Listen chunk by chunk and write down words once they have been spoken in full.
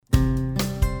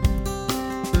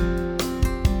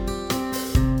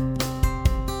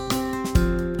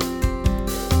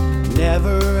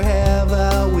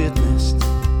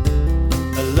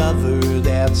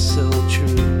so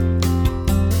true.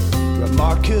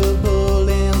 Remarkable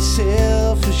and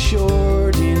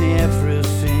self-assured in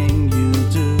everything you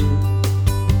do.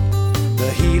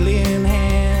 The healing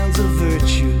hands of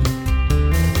virtue,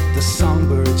 the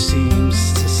songbird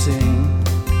seems to sing.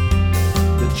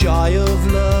 The joy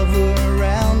of love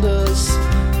around us,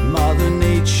 Mother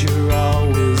Nature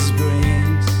always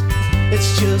brings.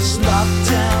 It's just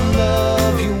lockdown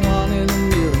love, you one in a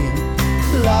million.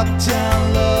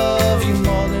 Lockdown love, you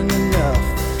more than enough.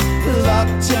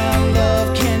 Lockdown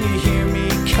love, can you hear me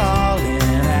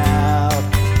calling out?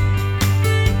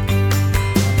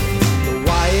 The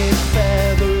white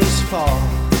feathers fall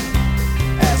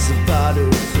as the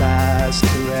butterflies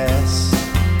caress.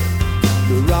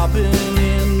 The robin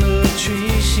in the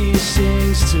tree, she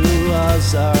sings to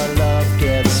us, our love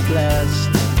gets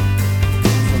blessed.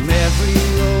 From every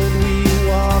road we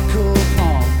walk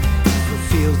upon, for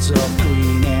fields of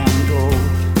green and gold.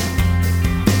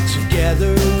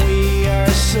 Together we are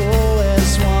so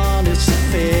as one, it's a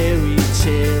fairy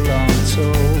tale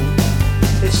untold.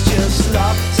 It's just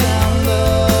lockdown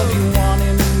love, you one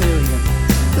in a million.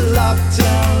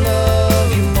 Lockdown love,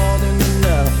 you more than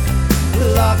enough.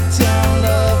 Lockdown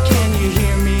love, can you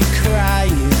hear me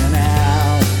crying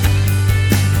out?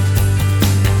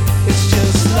 It's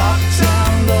just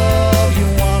lockdown love, you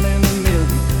one in a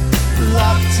million.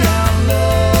 Lockdown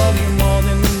love, you more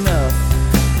than enough.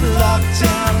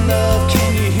 Lockdown love,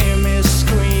 can you hear me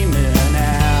screaming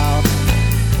out?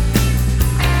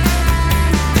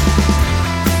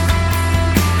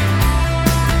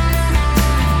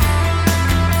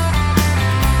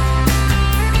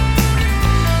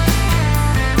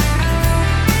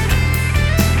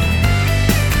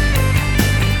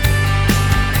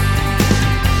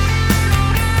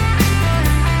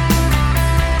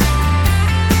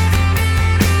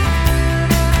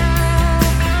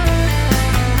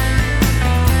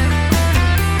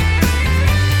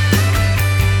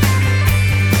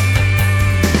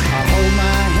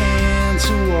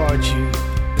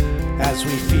 As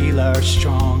we feel our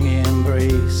strong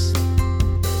embrace,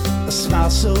 a smile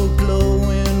so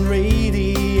glowing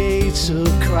radiates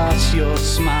across your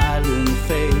smiling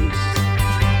face.